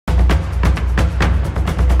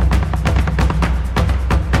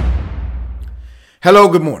Hello,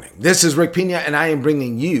 good morning. This is Rick Pina, and I am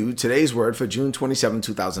bringing you today's word for June 27,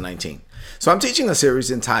 2019. So I'm teaching a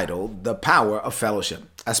series entitled The Power of Fellowship.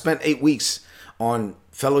 I spent 8 weeks on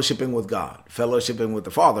fellowshipping with God, fellowshipping with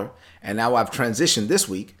the Father, and now I've transitioned this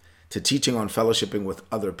week to teaching on fellowshipping with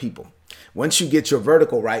other people. Once you get your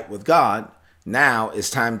vertical right with God, now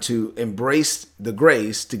it's time to embrace the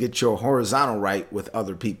grace to get your horizontal right with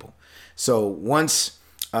other people. So once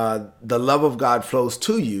the love of God flows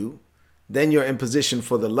to you, then you're in position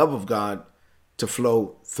for the love of God to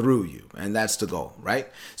flow through you. And that's the goal, right?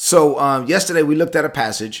 So yesterday we looked at a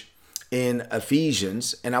passage in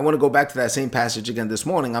Ephesians, and I want to go back to that same passage again this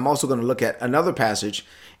morning. I'm also going to look at another passage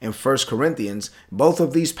in 1 Corinthians. Both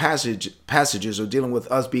of these passages are dealing with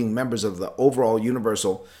us being members of the overall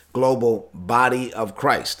universal global body of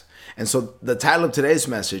Christ. And so the title of today's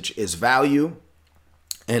message is Value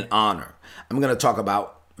and Honor. I'm going to talk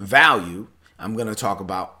about value. I'm going to talk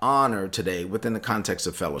about honor today within the context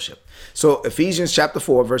of fellowship. So Ephesians chapter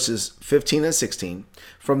 4, verses 15 and 16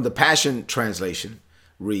 from the Passion Translation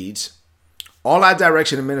reads, "All our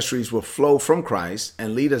direction and ministries will flow from Christ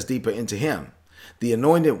and lead us deeper into him, the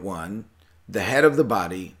anointed one, the head of the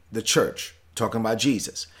body, the church," talking about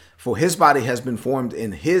Jesus. "For his body has been formed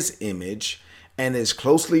in his image and is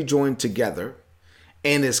closely joined together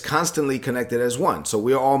and is constantly connected as one." So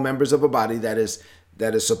we are all members of a body that is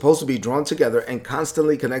supposed to be drawn together and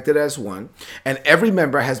constantly connected as one. And every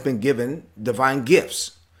member has been given divine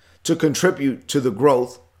gifts to contribute to the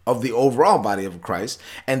growth of the overall body of Christ.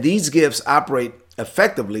 And these gifts operate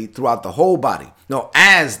effectively throughout the whole body. Now,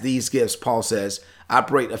 as these gifts, Paul says,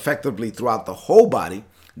 operate effectively throughout the whole body,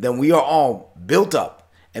 then we are all built up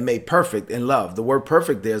and made perfect in love. The word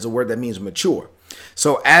perfect there is a word that means mature.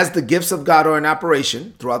 So as the gifts of God are in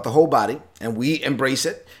operation throughout the whole body, and we embrace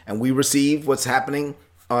it, and we receive what's happening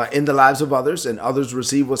in the lives of others, and others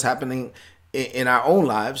receive what's happening in our own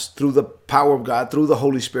lives through the power of God, through the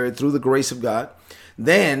Holy Spirit, through the grace of God,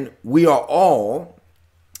 then we are all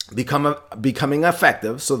becoming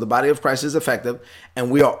effective. So the body of Christ is effective,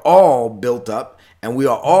 and we are all built up, and we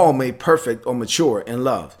are all made perfect or mature in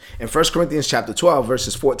love. In 1 Corinthians chapter 12,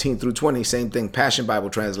 verses 14 through 20, same thing, Passion Bible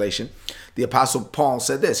translation, the Apostle Paul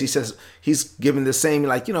said this. He says, he's given the same,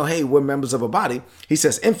 hey, we're members of a body. He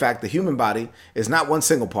says, "In fact, the human body is not one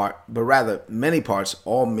single part, but rather many parts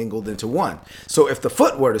all mingled into one." So if the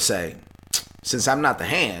foot were to say, "Since I'm not the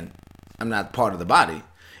hand, I'm not part of the body,"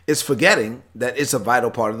 it's forgetting that it's a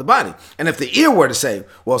vital part of the body. And if the ear were to say,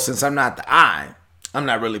 "Well, since I'm not the eye, I'm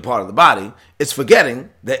not really part of the body," it's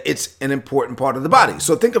forgetting that it's an important part of the body.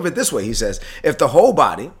 So think of it this way. He says, if the whole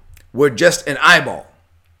body were just an eyeball,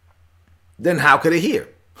 then how could it hear,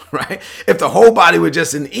 right? If the whole body were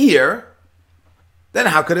just an ear, then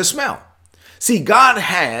how could it smell? See, God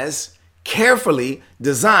has carefully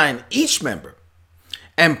designed each member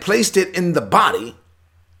and placed it in the body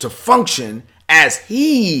to function as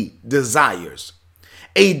he desires.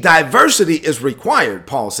 A diversity is required,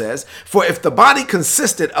 Paul says, for if the body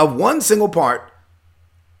consisted of one single part,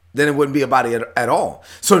 then it wouldn't be a body at all.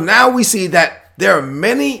 So now we see that there are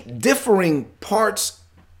many differing parts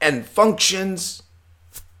and functions,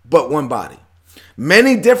 but one body.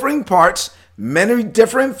 Many differing parts, many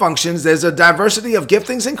different functions. There's a diversity of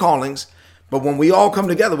giftings and callings, but when we all come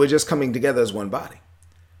together, we're just coming together as one body,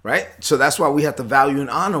 right? So that's why we have to value and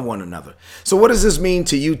honor one another. So what does this mean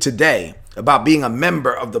to you today about being a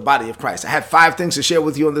member of the body of Christ? I have 5 things to share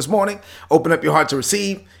with you on this morning. Open up your heart to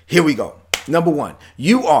receive. Here we go. Number 1,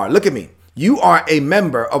 look at me. You are a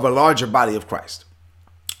member of a larger body of Christ.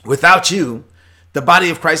 Without you, the body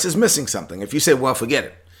of Christ is missing something. If you say, "Well, forget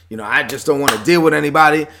it. I just don't want to deal with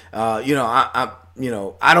anybody. I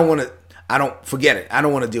don't forget it. I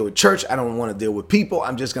don't want to deal with church. I don't want to deal with people.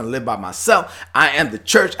 I'm just going to live by myself. I am the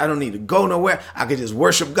church. I don't need to go nowhere. I can just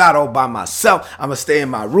worship God all by myself. I'm going to stay in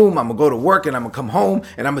my room. I'm going to go to work and I'm going to come home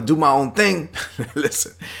and I'm going to do my own thing."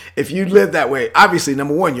 Listen, if you live that way, obviously,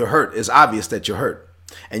 number 1, you're hurt. It's obvious that you're hurt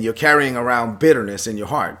and you're carrying around bitterness in your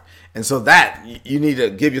heart. And so that you need to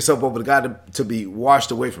give yourself over to God to be washed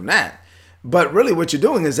away from that. But really what you're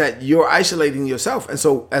doing is that you're isolating yourself. And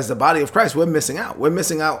so as the body of Christ, we're missing out. We're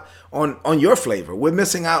missing out on your flavor. We're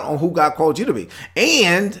missing out on who God called you to be.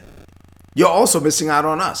 And you're also missing out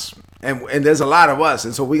on us. And there's a lot of us.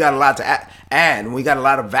 And so we got a lot to add. And we got a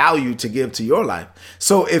lot of value to give to your life.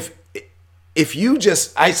 So if you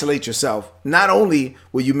just isolate yourself, not only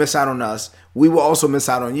will you miss out on us, we will also miss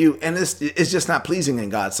out on you. And it's just not pleasing in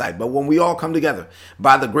God's sight. But when we all come together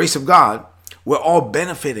by the grace of God, we're all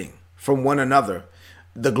benefiting from one another.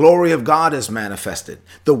 The glory of God is manifested.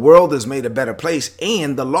 The world is made a better place,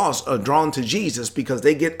 and the lost are drawn to Jesus because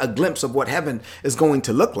they get a glimpse of what heaven is going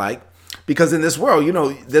to look like Because in this world,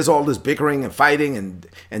 there's all this bickering and fighting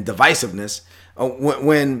and divisiveness.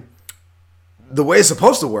 When the way it's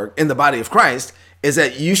supposed to work in the body of Christ is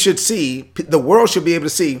that the world should be able to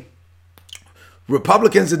see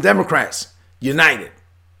Republicans and Democrats united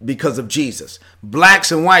because of Jesus.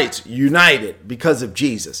 Blacks and whites united because of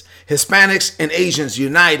Jesus. Hispanics and Asians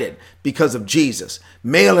united because of Jesus.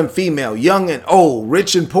 Male and female, young and old,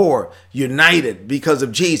 rich and poor, united because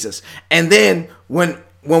of Jesus. And then when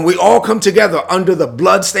we all come together under the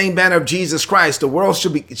bloodstained banner of Jesus Christ, the world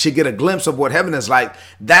should get a glimpse of what heaven is like.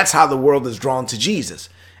 That's how the world is drawn to Jesus.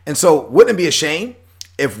 And so wouldn't it be a shame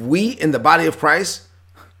if we in the body of Christ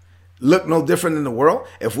look no different than the world?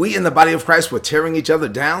 If we in the body of Christ were tearing each other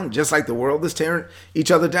down just like the world is tearing each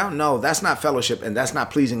other down? No, that's not fellowship, and that's not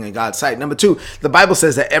pleasing in God's sight. Number 2, the Bible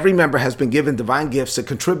says that every member has been given divine gifts to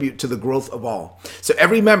contribute to the growth of all. So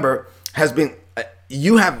every member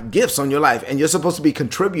you have gifts on your life, and you're supposed to be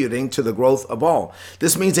contributing to the growth of all.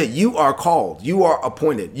 This means that you are called, you are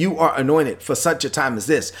appointed, you are anointed for such a time as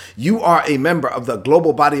this. You are a member of the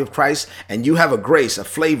global body of Christ, and you have a grace, a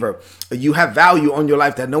flavor, you have value on your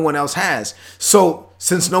life that no one else has. So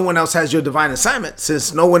since no one else has your divine assignment,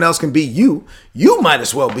 since no one else can be you, you might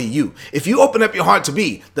as well be you. If you open up your heart to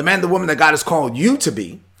be the man, the woman that God has called you to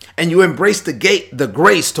be, and you embrace the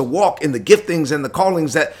grace to walk in the giftings and the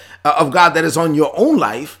callings of God that is on your own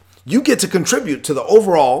life, you get to contribute to the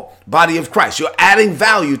overall body of Christ. You're adding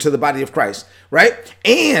value to the body of Christ, right?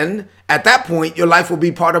 And at that point, your life will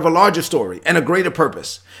be part of a larger story and a greater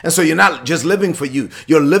purpose. And so you're not just living for you.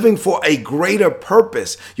 You're living for a greater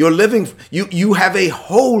purpose. You have a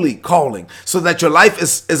holy calling so that your life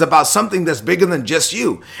is about something that's bigger than just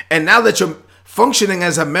you. And now that you're functioning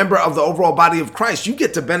as a member of the overall body of Christ, you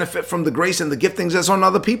get to benefit from the grace and the giftings that's on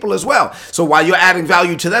other people as well. So while you're adding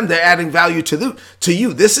value to them, they're adding value to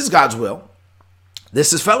you. This is God's will.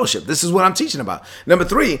 This is fellowship. This is what I'm teaching about. Number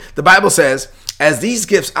 3, the Bible says, as these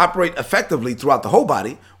gifts operate effectively throughout the whole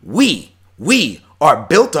body, we are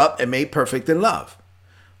built up and made perfect in love.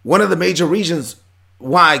 One of the major reasons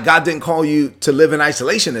why God didn't call you to live in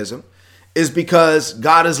isolationism is because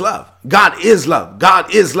God is love. God is love.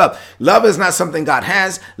 God is love. Love is not something God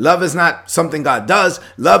has. Love is not something God does.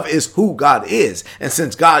 Love is who God is. And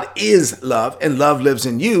since God is love and love lives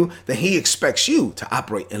in you, then he expects you to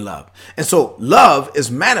operate in love. And so love is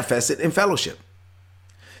manifested in fellowship.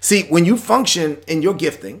 See, when you function in your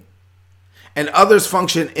gifting and others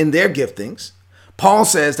function in their giftings, Paul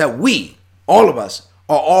says that we, all of us,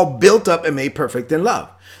 are all built up and made perfect in love.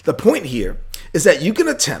 The point here is that you can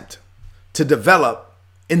attempt to develop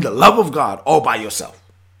in the love of God all by yourself,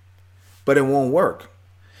 but it won't work,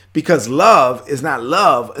 because love is not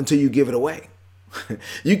love until you give it away.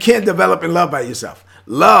 You can't develop in love by yourself.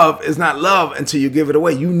 Love is not love until you give it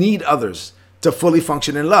away. You need others to fully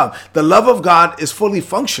function in love. The love of God is fully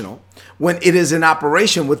functional when it is in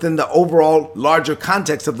operation within the overall larger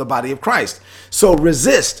context of the body of Christ. So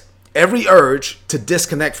resist every urge to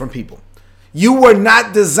disconnect from people. You were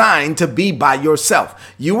not designed to be by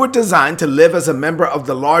yourself. You were designed to live as a member of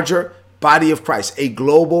the larger body of Christ, a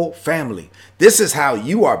global family. This is how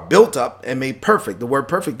you are built up and made perfect. The word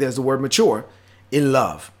perfect, there's the word mature, in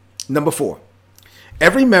love. Number 4,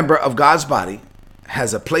 every member of God's body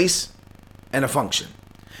has a place and a function.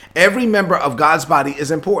 Every member of God's body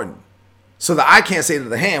is important. So the eye can't say to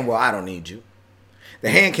the hand, well, I don't need you. The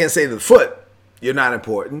hand can't say to the foot, you're not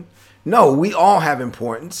important. No, we all have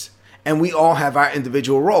importance. And we all have our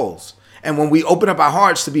individual roles. And when we open up our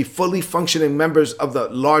hearts to be fully functioning members of the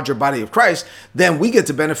larger body of Christ, then we get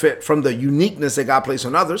to benefit from the uniqueness that God placed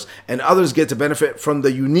on others, and others get to benefit from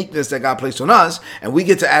the uniqueness that God placed on us, and we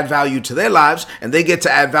get to add value to their lives, and they get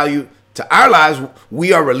to add value to our lives.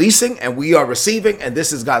 We are releasing and we are receiving, and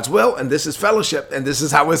this is God's will, and this is fellowship, and this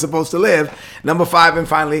is how we're supposed to live. Number 5, and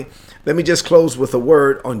finally, let me just close with a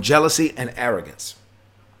word on jealousy and arrogance.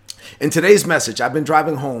 In today's message, I've been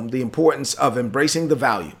driving home the importance of embracing the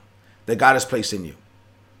value that God has placed in you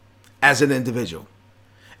as an individual,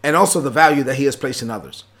 and also the value that he has placed in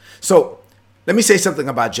others. So let me say something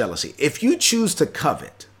about jealousy. If you choose to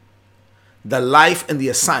covet the life and the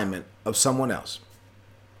assignment of someone else,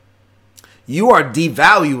 you are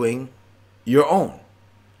devaluing your own.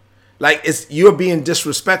 Like you're being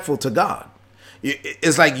disrespectful to God.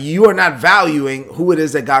 It's like you are not valuing who it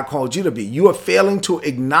is that God called you to be. You are failing to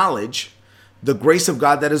acknowledge the grace of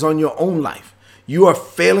God that is on your own life. You are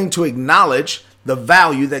failing to acknowledge the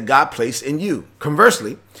value that God placed in you.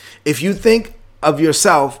 Conversely, if you think of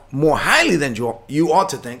yourself more highly than you ought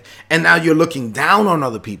to think, and now you're looking down on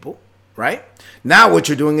other people, right? Now what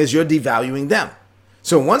you're doing is you're devaluing them.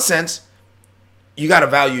 So in one sense, you got to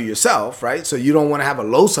value yourself, right? So you don't want to have a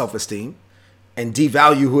low self-esteem and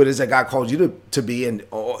devalue who it is that God called you to be, and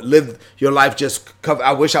live your life just cover.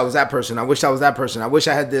 I wish I was that person. I wish I was that person. I wish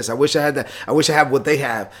I had this. I wish I had that. I wish I had what they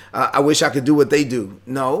have. I wish I could do what they do.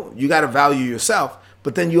 No, you got to value yourself,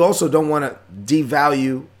 but then you also don't want to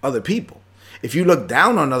devalue other people. If you look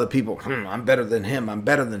down on other people, I'm better than him, I'm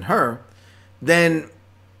better than her, then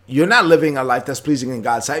you're not living a life that's pleasing in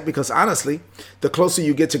God's sight, because honestly, the closer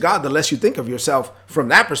you get to God, the less you think of yourself from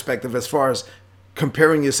that perspective as far as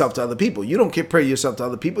comparing yourself to other people. You don't compare yourself to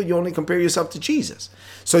other people. You only compare yourself to Jesus.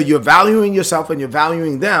 So you're valuing yourself and you're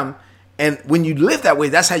valuing them. And when you live that way,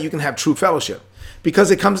 that's how you can have true fellowship,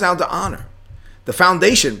 because it comes down to honor. The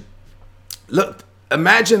foundation, look,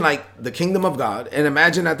 imagine like the kingdom of God, and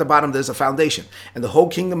imagine at the bottom there's a foundation, and the whole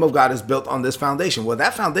kingdom of God is built on this foundation. Well,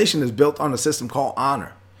 that foundation is built on a system called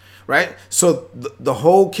honor, right? So the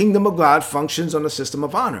whole kingdom of God functions on a system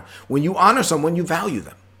of honor. When you honor someone, you value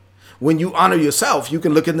them. When you honor yourself, you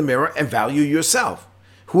can look in the mirror and value yourself,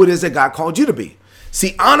 who it is that God called you to be.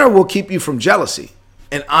 See, honor will keep you from jealousy,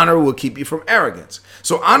 and honor will keep you from arrogance.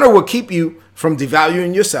 So honor will keep you from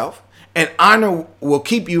devaluing yourself, and honor will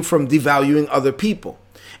keep you from devaluing other people.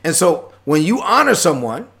 And so when you honor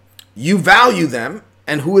someone, you value them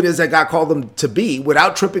and who it is that God called them to be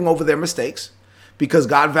without tripping over their mistakes, because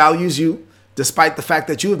God values you despite the fact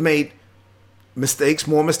that you have made mistakes,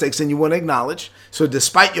 more mistakes than you want to acknowledge. So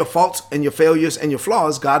despite your faults and your failures and your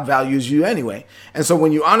flaws, God values you anyway. And so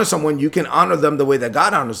when you honor someone, you can honor them the way that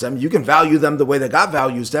God honors them. You can value them the way that God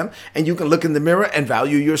values them. And you can look in the mirror and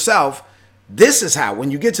value yourself. This is how, when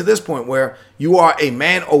you get to this point where you are a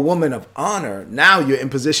man or woman of honor, now you're in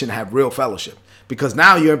position to have real fellowship. Because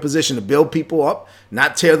now you're in position to build people up,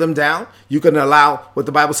 not tear them down. You can allow what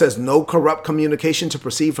the Bible says, no corrupt communication to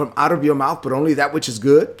proceed from out of your mouth, but only that which is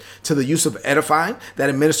good, to the use of edifying, that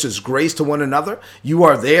administers grace to one another. You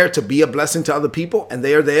are there to be a blessing to other people, and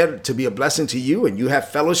they are there to be a blessing to you, and you have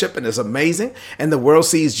fellowship, and it's amazing. And the world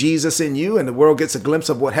sees Jesus in you, and the world gets a glimpse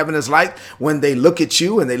of what heaven is like when they look at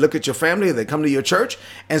you and they look at your family, and they come to your church.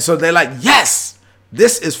 And so they're like, yes,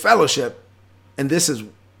 this is fellowship, and this is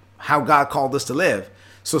how God called us to live.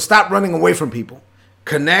 So stop running away from people.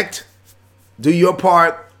 Connect, do your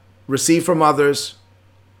part, receive from others,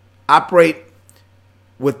 operate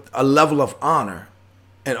with a level of honor,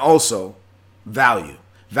 and also value.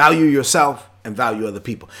 Value yourself and value other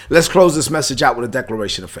people. Let's close this message out with a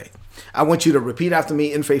declaration of faith. I want you to repeat after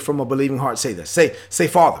me in faith from a believing heart. Say this. Say,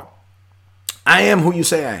 Father, I am who you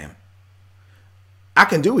say I am. I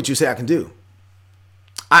can do what you say I can do.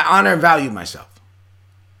 I honor and value myself.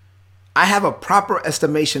 I have a proper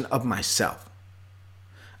estimation of myself.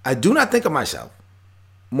 I do not think of myself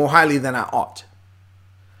more highly than I ought.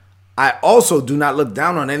 I also do not look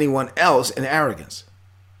down on anyone else in arrogance.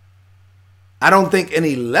 I don't think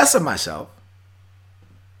any less of myself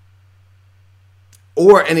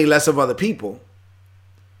or any less of other people.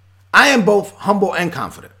 I am both humble and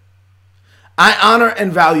confident. I honor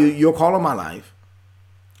and value your call on my life.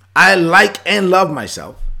 I like and love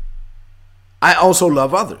myself. I also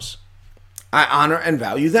love others. I honor and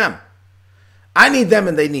value them. I need them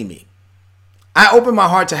and they need me. I open my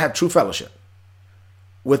heart to have true fellowship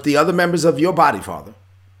with the other members of your body, Father.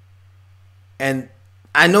 And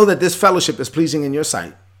I know that this fellowship is pleasing in your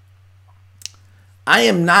sight. I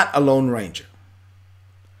am not a lone ranger.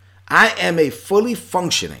 I am a fully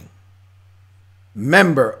functioning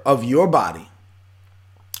member of your body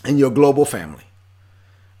and your global family.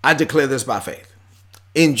 I declare this by faith.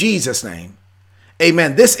 In Jesus' name,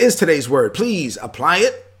 amen. This is today's word. Please apply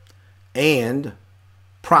it and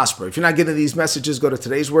prosper. If you're not getting these messages, go to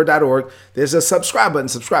todaysword.org. There's a subscribe button.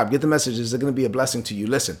 Subscribe. Get the messages. They're going to be a blessing to you.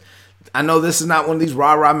 Listen, I know this is not one of these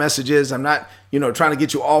rah-rah messages. I'm not, trying to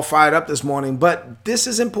get you all fired up this morning, but this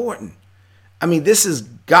is important. I mean, this is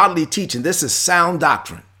godly teaching. This is sound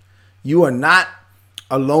doctrine. You are not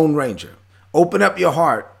a lone ranger. Open up your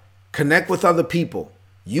heart. Connect with other people.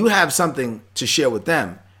 You have something to share with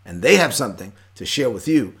them, and they have something to share with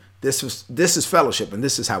you. This is fellowship, and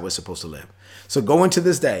this is how we're supposed to live. So go into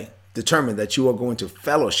this day determined that you are going to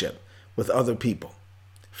fellowship with other people,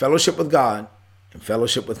 fellowship with God, and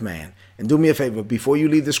fellowship with man. And do me a favor, before you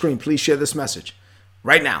leave the screen, please share this message.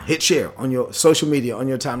 Right now, hit share on your social media, on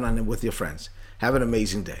your timeline, and with your friends. Have an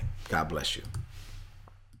amazing day. God bless you.